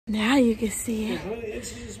Now you can see it.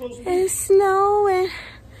 It's snowing.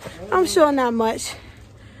 I'm sure not much.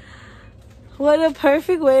 What a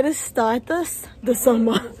perfect way to start the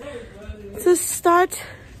summer. To start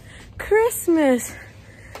Christmas.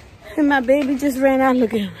 And my baby just ran out.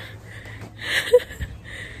 Look at him.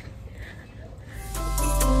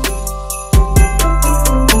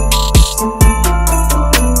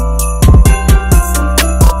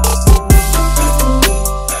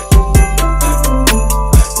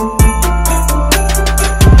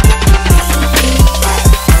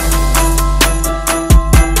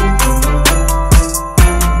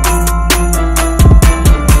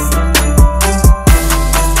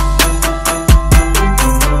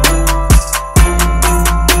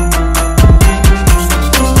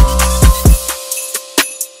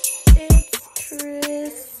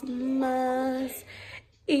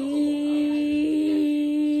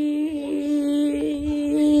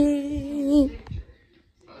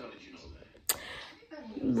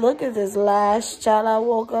 Look at this last child. I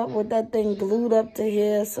woke up with that thing glued up to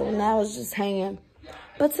here, so now it's just hanging.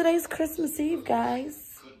 But today's Christmas Eve,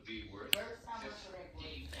 guys.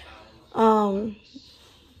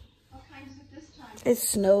 It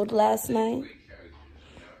snowed last night.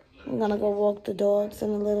 I'm gonna go walk the dogs in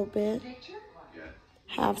a little bit.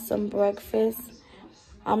 Have some breakfast.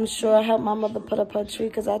 I'm sure I helped my mother put up her tree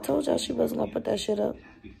because I told y'all she wasn't gonna put that shit up.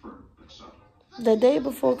 The day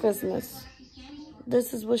before Christmas.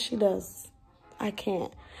 This is what she does. I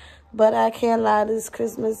can't. But I can't lie, this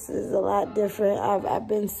Christmas is a lot different. I've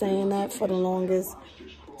been saying that for the longest.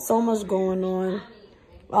 So much going on.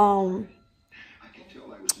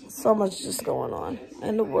 So much just going on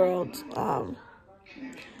in the world.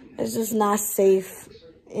 It's just not safe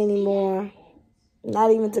anymore.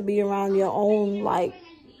 Not even to be around your own, like,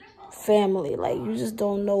 family. Like, you just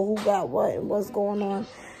don't know who got what and what's going on.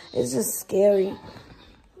 It's just scary.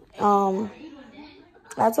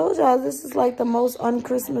 I told y'all this is like the most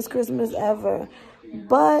un-Christmas Christmas ever.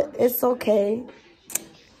 But it's okay.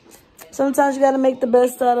 Sometimes you got to make the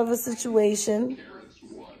best out of a situation.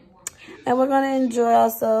 And we're going to enjoy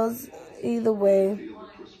ourselves either way.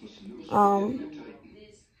 I'm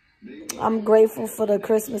grateful for the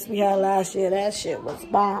Christmas we had last year. That shit was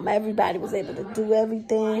bomb. Everybody was able to do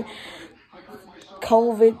everything.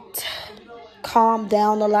 COVID calmed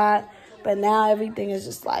down a lot. But now everything is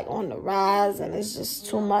just like on the rise and it's just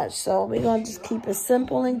too much. So we're going to just keep it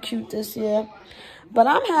simple and cute this year. But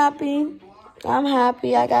I'm happy. I'm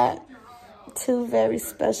happy. I got 2 very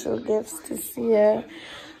special gifts this year.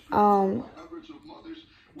 And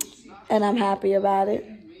I'm happy about it.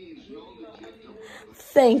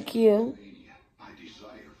 Thank you.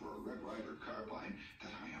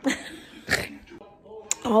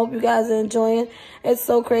 I hope you guys are enjoying. It's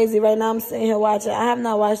so crazy. Right now I'm sitting here watching. I have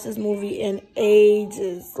not watched this movie in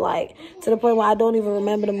ages. Like, to the point where I don't even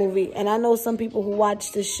remember the movie. And I know some people who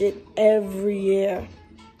watch this shit every year.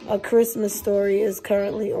 A Christmas Story is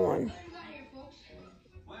currently on.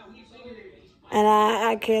 And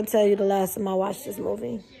I can't tell you the last time I watched this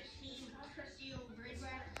movie.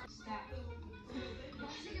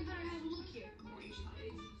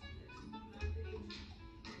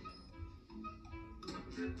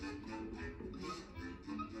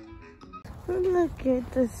 Look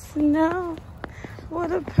at the snow.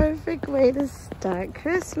 What a perfect way to start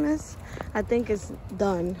Christmas. I think it's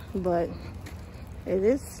done, but it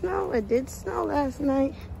is snow. It did snow last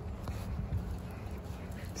night.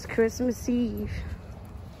 It's Christmas Eve.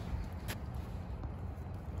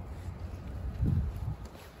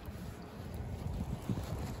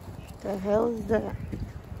 The hell is that?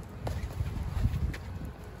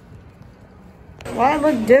 Why it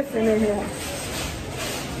look different in here?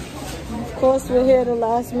 Of course, we're here to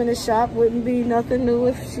last minute shop. Wouldn't be nothing new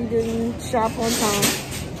if she didn't shop on time.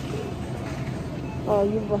 Oh,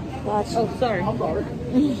 you watching? Oh, sorry. I'm sorry.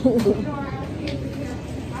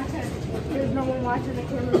 There's no one watching the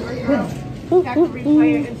camera right now. You have to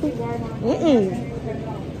replay it and see why not.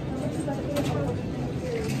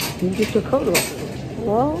 You get your coat off.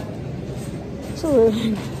 Well, so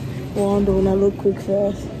I'm doing that little quick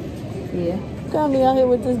fast. Yeah. Got me out here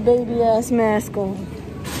with this baby ass mask on.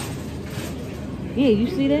 Yeah, you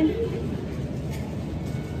see that?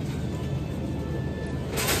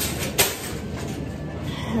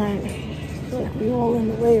 Alright. Look, we all in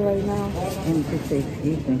the way right now. And just say,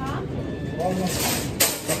 excuse me.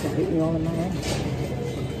 That can hit me all in my head.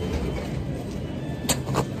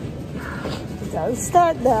 Gotta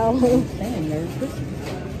start now. I'm saying Merry Christmas.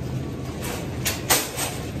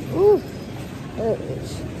 Ooh. There it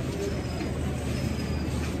is.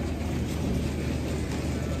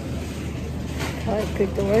 I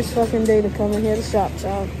picked the worst fucking day to come in here to shop,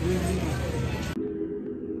 child.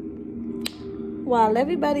 While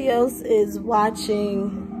everybody else is watching,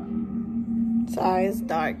 sorry, it's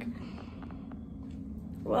dark.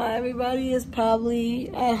 While everybody is probably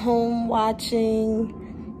at home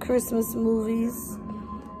watching Christmas movies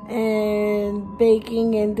and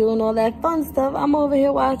baking and doing all that fun stuff, I'm over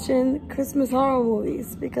here watching Christmas horror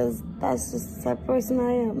movies because that's just the type of person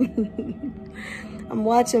I am. I'm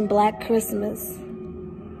watching Black Christmas.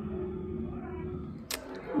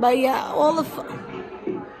 But yeah, all the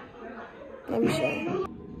fun. Let me show you.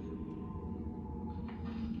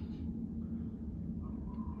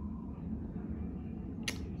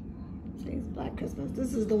 See, it's Black Christmas.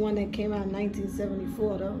 This is the one that came out in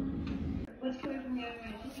 1974 though.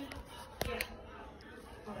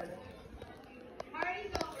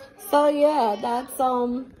 So yeah, that's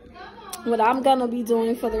what I'm gonna be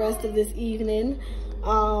doing for the rest of this evening.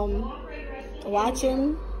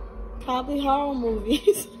 Watching probably horror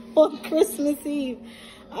movies on Christmas Eve.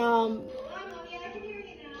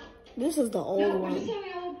 This is the old one,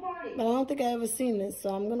 but I don't think I ever seen this, so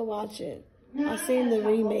I'm gonna watch it. I've seen the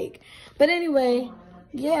remake, but anyway,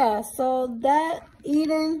 yeah. So that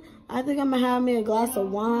eating, I think I'm gonna have me a glass of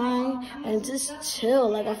wine and just chill.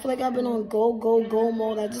 Like, I feel like I've been on go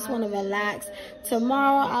mode. I just want to relax.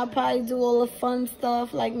 Tomorrow, I'll probably do all the fun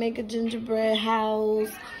stuff, like make a gingerbread house,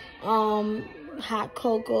 hot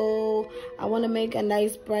cocoa. I want to make a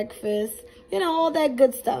nice breakfast. You know, all that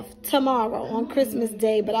good stuff tomorrow on Christmas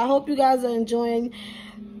Day. But I hope you guys are enjoying,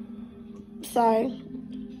 I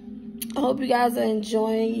hope you guys are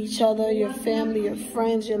enjoying each other, your family, your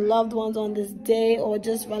friends, your loved ones on this day, or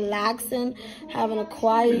just relaxing, having a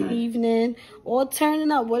quiet evening, or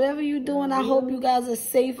turning up. Whatever you're doing, I hope you guys are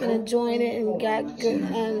safe and enjoying it and got good,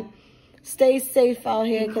 and stay safe out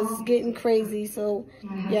here because it's getting crazy. So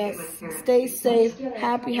yes, stay safe.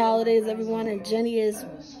 Happy holidays, everyone. And Jenny is